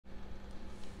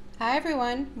Hi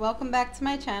everyone, welcome back to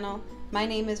my channel. My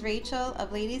name is Rachel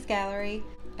of Ladies Gallery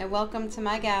and welcome to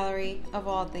my gallery of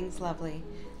all things lovely.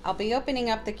 I'll be opening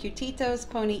up the Cutetitos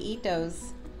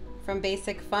Ponyitos from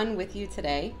Basic Fun with you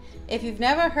today. If you've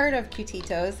never heard of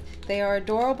Cutetitos, they are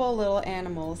adorable little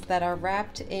animals that are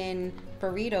wrapped in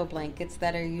burrito blankets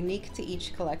that are unique to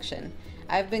each collection.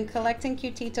 I've been collecting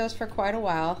Cutetitos for quite a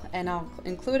while and I'll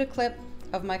include a clip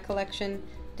of my collection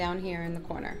down here in the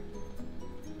corner.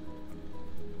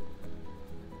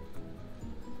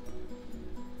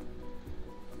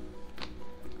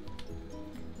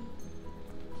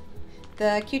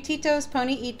 The Cutetitos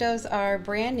Ponyitos are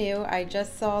brand new. I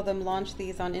just saw them launch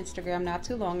these on Instagram not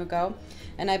too long ago,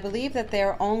 and I believe that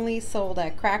they're only sold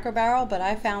at Cracker Barrel, but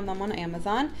I found them on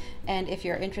Amazon, and if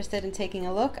you're interested in taking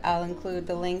a look, I'll include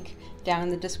the link down in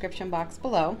the description box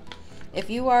below. If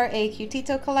you are a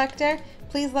Cutito collector,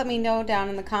 please let me know down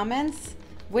in the comments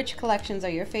which collections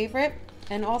are your favorite,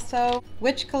 and also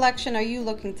which collection are you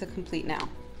looking to complete now.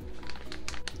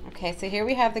 Okay, so here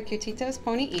we have the Cutetitos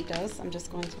Ponyitos. I'm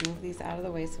just going to move these out of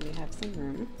the way so we have some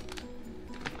room.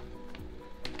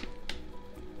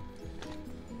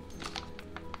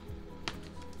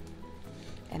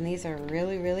 And these are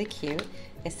really, really cute.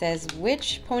 It says,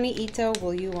 which Ponyito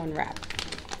will you unwrap?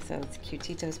 So it's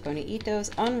Cutetitos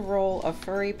Ponyitos, unroll a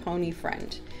furry pony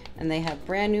friend. And they have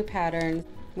brand new patterns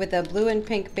with a blue and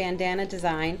pink bandana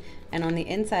design. And on the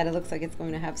inside, it looks like it's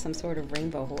going to have some sort of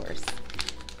rainbow horse.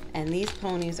 And these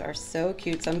ponies are so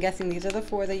cute. So I'm guessing these are the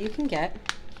 4 that you can get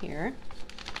here.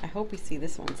 I hope we see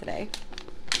this one today.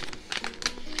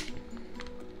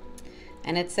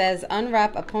 And it says,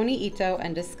 unwrap a Ponyito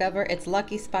and discover its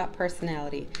lucky spot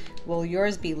personality. Will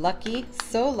yours be lucky,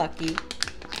 so lucky,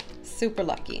 super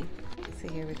lucky? So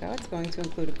here we go. It's going to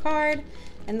include a card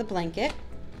and the blanket.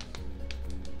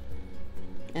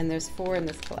 And there's 4 in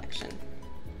this collection.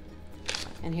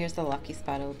 And here's the lucky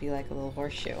spot. It will be like a little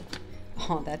horseshoe.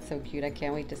 Oh, that's so cute. I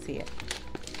can't wait to see it.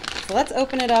 So let's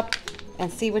open it up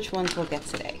and see which ones we'll get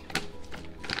today.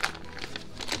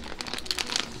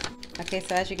 Okay,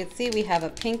 so as you can see, we have a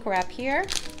pink wrap here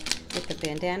with the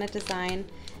bandana design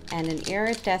and an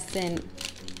iridescent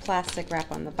plastic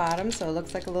wrap on the bottom, so it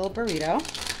looks like a little burrito.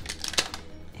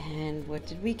 And what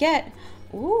did we get?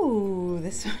 Ooh,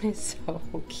 this one is so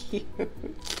cute.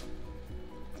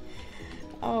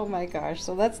 Oh my gosh.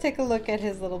 So let's take a look at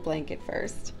his little blanket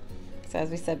first. So as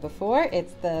we said before,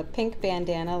 it's the pink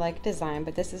bandana-like design,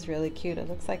 but this is really cute. It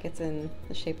looks like it's in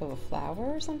the shape of a flower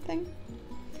or something.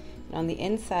 And on the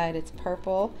inside, it's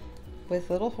purple with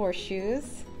little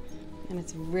horseshoes, and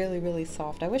it's really, really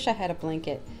soft. I wish I had a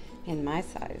blanket in my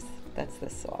size that's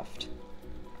this soft.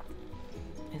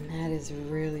 And that is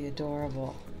really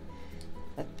adorable.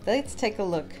 But let's take a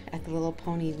look at the little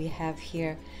pony we have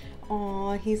here.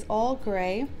 Aw, he's all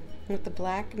gray with the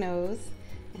black nose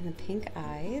and the pink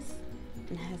eyes.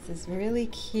 And has this really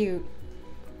cute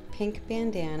pink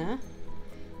bandana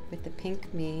with the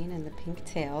pink mane and the pink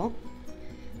tail,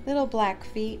 little black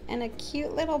feet, and a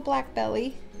cute little black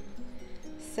belly.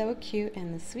 So cute.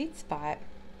 And the sweet spot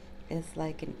is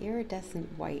like an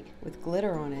iridescent white with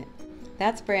glitter on it.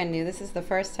 That's brand new. This is the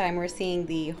first time we're seeing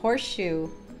the horseshoe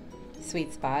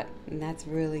sweet spot, and that's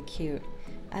really cute.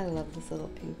 I love this little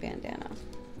pink bandana.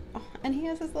 Oh, and he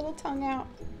has his little tongue out.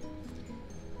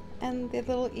 And the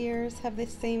little ears have the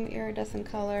same iridescent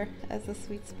color as the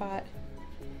sweet spot.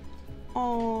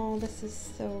 Oh, this is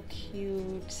so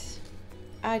cute.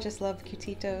 I just love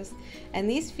Cutetitos. And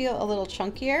these feel a little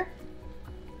chunkier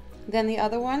than the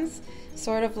other ones.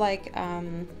 Sort of like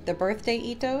the birthday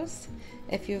Itos.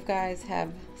 If you guys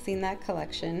have seen that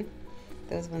collection,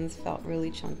 those ones felt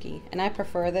really chunky. And I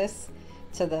prefer this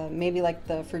to the maybe like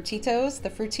the Frutitos. The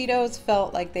Frutitos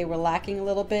felt like they were lacking a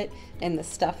little bit in the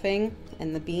stuffing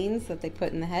and the beans that they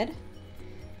put in the head.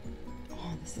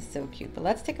 Oh, this is so cute. But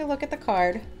let's take a look at the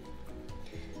card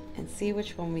and see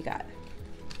which one we got.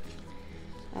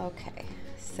 Okay,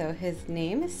 so his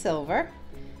name is Silver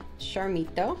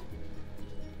Charmito.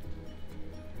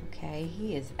 Okay,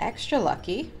 he is extra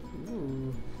lucky.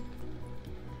 Ooh.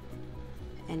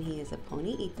 And he is a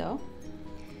Ponyito.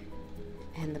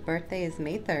 And the birthday is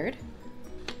May 3rd.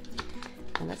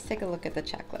 And let's take a look at the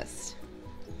checklist.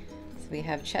 So we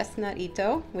have Chestnut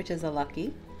Ito, which is a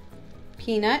lucky.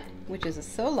 Peanut, which is a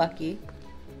so lucky.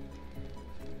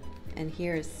 And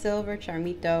here is Silver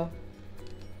Charmito,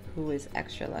 who is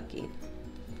extra lucky.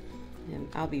 And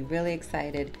I'll be really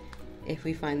excited if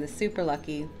we find the super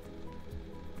lucky.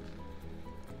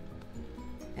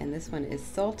 And this one is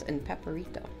Salt and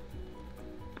Pepperito.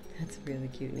 That's a really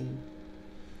cute name.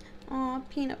 Aw,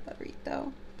 peanut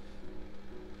butterito.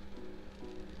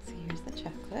 So here's the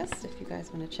checklist if you guys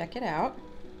want to check it out.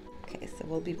 Okay, so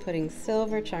we'll be putting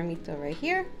silver charmito right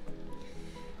here.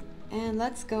 And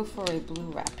let's go for a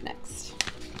blue wrap next.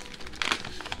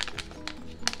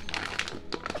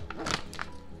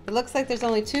 It looks like there's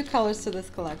only 2 colors to this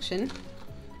collection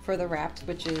for the wraps,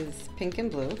 which is pink and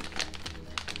blue.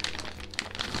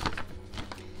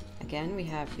 Again, we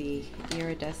have the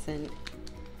iridescent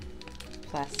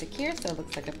plastic here, so it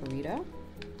looks like a burrito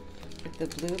with the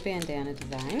blue bandana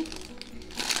design.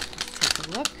 Let's take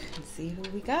a look and see who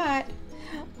we got.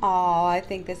 Oh, I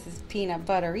think this is Peanut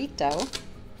Butterito.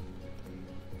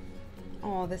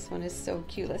 Oh, this one is so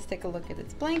cute. Let's take a look at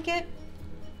its blanket.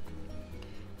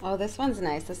 Oh, this one's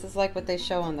nice. This is like what they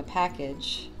show on the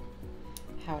package.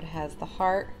 How it has the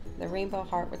heart, the rainbow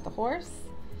heart with the horse.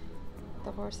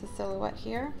 The horse's silhouette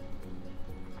here.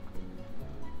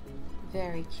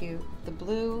 Very cute. The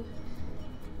blue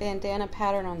bandana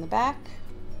pattern on the back.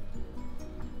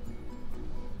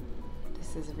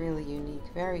 This is really unique.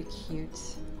 Very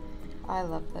cute. I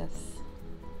love this.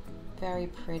 Very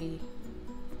pretty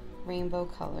rainbow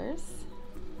colors.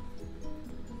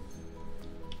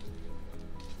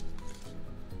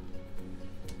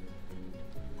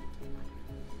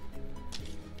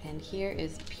 And here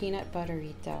is Peanut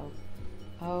Butterito.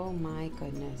 Oh my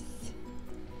goodness.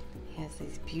 He has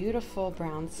these beautiful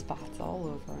brown spots all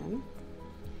over him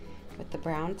with the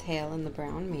brown tail and the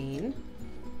brown mane.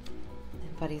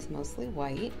 But he's mostly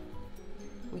white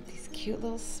with these cute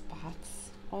little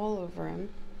spots all over him.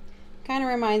 Kind of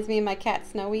reminds me of my cat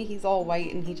Snowy. He's all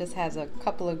white and he just has a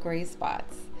couple of gray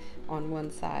spots on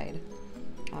one side.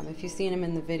 If you've seen him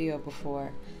in the video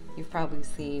before, you've probably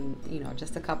seen,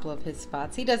 just a couple of his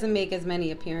spots. He doesn't make as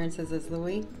many appearances as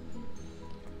Louis,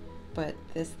 but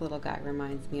this little guy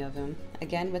reminds me of him.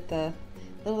 Again, with the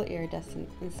little iridescent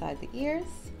inside the ears.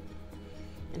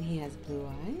 And he has blue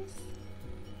eyes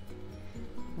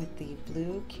with the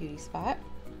blue cutie spot.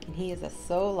 And he is a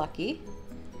So Lucky.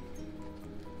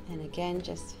 And again,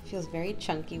 just feels very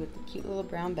chunky with the cute little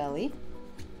brown belly.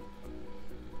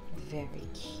 Very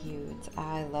cute.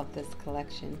 I love this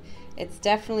collection. It's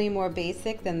definitely more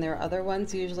basic than their other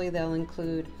ones. Usually they'll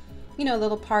include,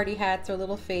 little party hats or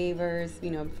little favors,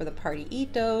 for the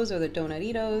party-itos or the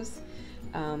donut-itos.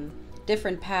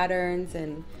 Different patterns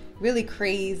and really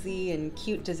crazy and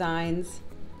cute designs.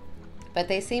 But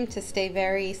they seem to stay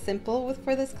very simple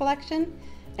for this collection.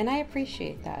 And I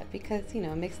appreciate that because,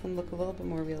 it makes them look a little bit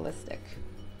more realistic.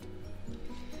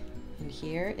 And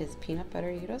here is Peanut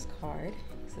Butterito's card.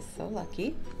 This is So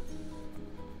Lucky.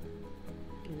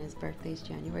 And his birthday is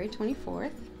January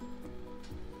 24th.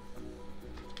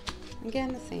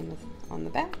 Again, the same as on the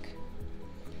back.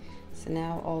 So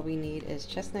now all we need is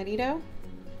Chestnutito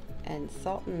and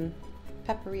Salt and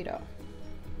Pepperito.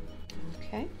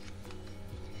 Okay.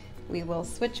 We will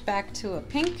switch back to a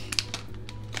pink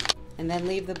and then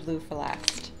leave the blue for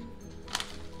last.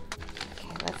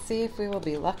 Okay, let's see if we will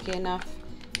be lucky enough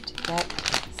to get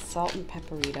Salt and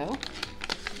Pepperito.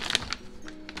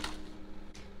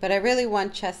 But I really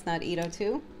want Chestnutito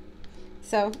too.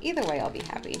 So either way, I'll be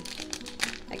happy.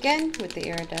 Again, with the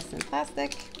iridescent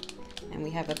plastic. And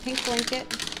we have a pink blanket.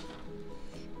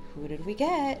 Who did we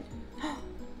get?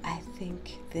 I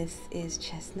think this is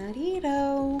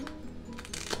Chestnutito.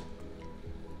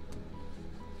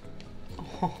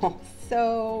 Oh,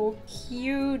 so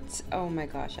cute. Oh my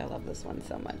gosh, I love this one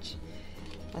so much.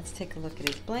 Let's take a look at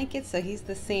his blanket. So he's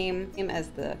the same as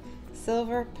the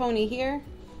silver pony here.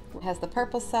 It has the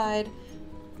purple side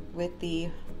with the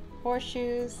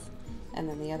horseshoes, and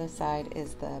then the other side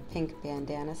is the pink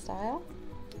bandana style.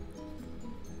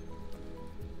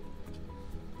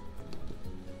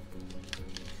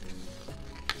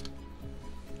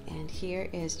 And here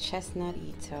is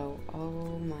Chestnutito.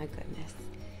 Oh my goodness.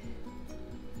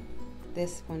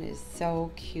 This one is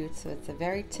so cute. So it's a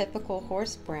very typical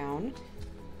horse brown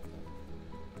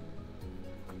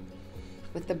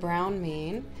with the brown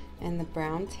mane and the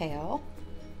brown tail.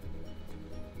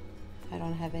 I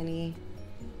don't have any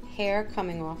hair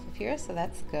coming off of here, so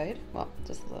that's good. Well,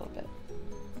 just a little bit,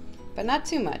 but not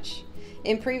too much.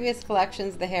 In previous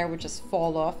collections, the hair would just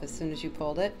fall off as soon as you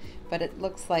pulled it, but it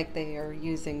looks like they are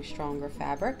using stronger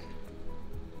fabric.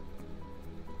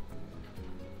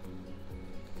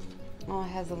 Oh, it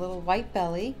has a little white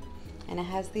belly, and it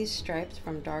has these stripes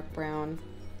from dark brown,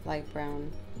 light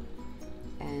brown,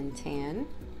 and tan.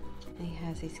 And he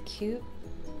has these cute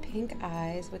pink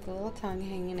eyes with a little tongue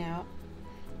hanging out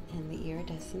and the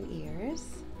iridescent ears.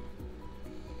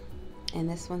 And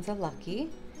this one's a Lucky.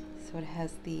 So it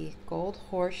has the gold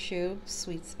horseshoe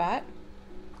sweet spot.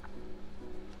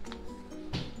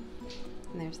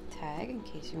 And there's the tag in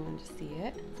case you wanted to see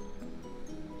it.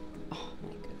 Oh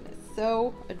my goodness,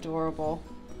 so adorable.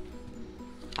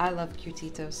 I love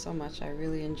Cutetitos so much. I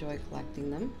really enjoy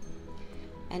collecting them.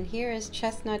 And here is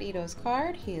Chestnutito's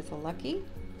card. He is a lucky.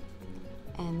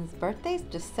 And his birthday's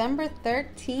December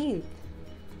 13th.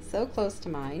 So close to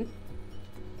mine.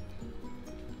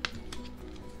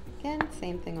 Again,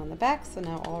 same thing on the back. So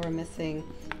now all we're missing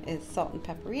is Salt and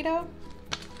Pepperito.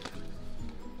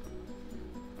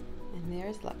 And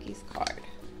there's Lucky's card.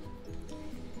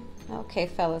 Okay,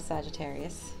 fellow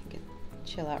Sagittarius. You can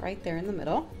chill out right there in the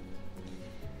middle.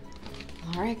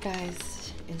 All right,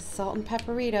 guys. Is Salt and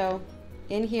Pepperito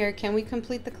in here? Can we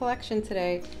complete the collection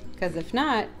today? Because if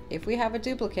not, if we have a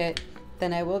duplicate,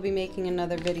 then I will be making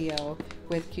another video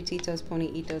with Cutetitos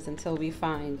Ponyitos until we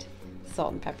find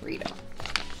Salt and Pepperito.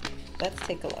 Let's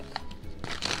take a look.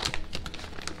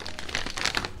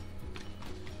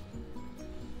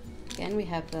 Again, we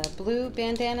have the blue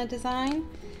bandana design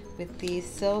with the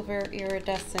silver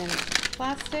iridescent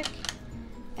plastic.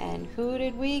 And who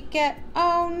did we get?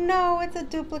 Oh no, it's a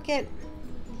duplicate.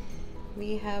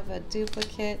 We have a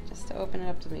duplicate, just to open it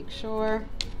up to make sure.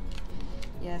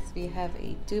 Yes, we have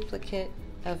a duplicate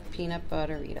of Peanut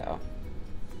Butterito.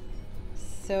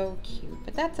 So cute,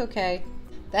 but that's okay.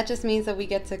 That just means that we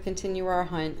get to continue our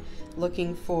hunt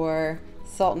looking for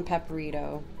Salt and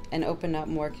Pepperito and open up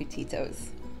more Cutetitos.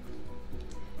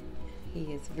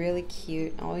 He is really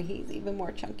cute. Oh, he's even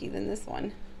more chunky than this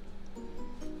one.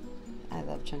 I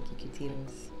love chunky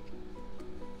Cutetitos.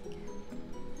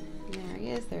 There he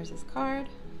is, there's his card.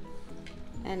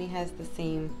 And he has the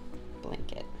same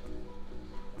blanket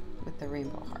with the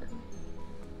rainbow heart.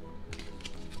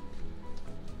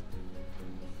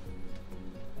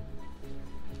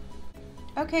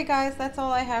 Okay guys, that's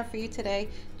all I have for you today.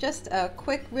 Just a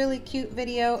quick, really cute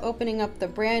video opening up the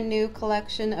brand new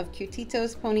collection of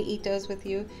Cutetitos Ponyitos with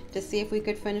you to see if we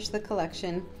could finish the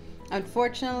collection.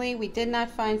 Unfortunately, we did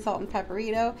not find Salt and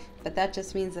Pepperito, but that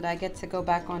just means that I get to go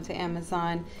back onto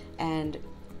Amazon and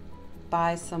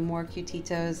buy some more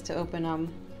Cutetitos to open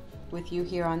them with you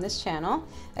here on this channel.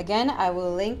 Again, I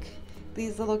will link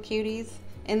these little cuties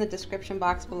in the description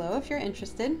box below if you're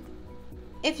interested.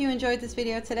 If you enjoyed this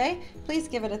video today, please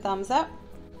give it a thumbs up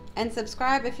and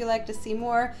subscribe if you like to see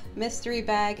more mystery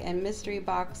bag and mystery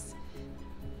box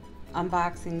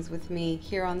unboxings with me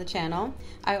here on the channel.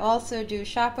 I also do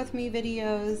shop with me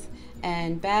videos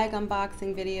and bag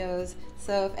unboxing videos,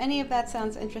 so if any of that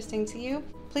sounds interesting to you,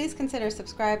 please consider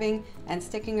subscribing and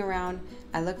sticking around.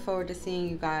 I look forward to seeing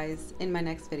you guys in my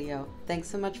next video. Thanks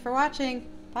so much for watching.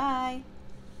 Bye!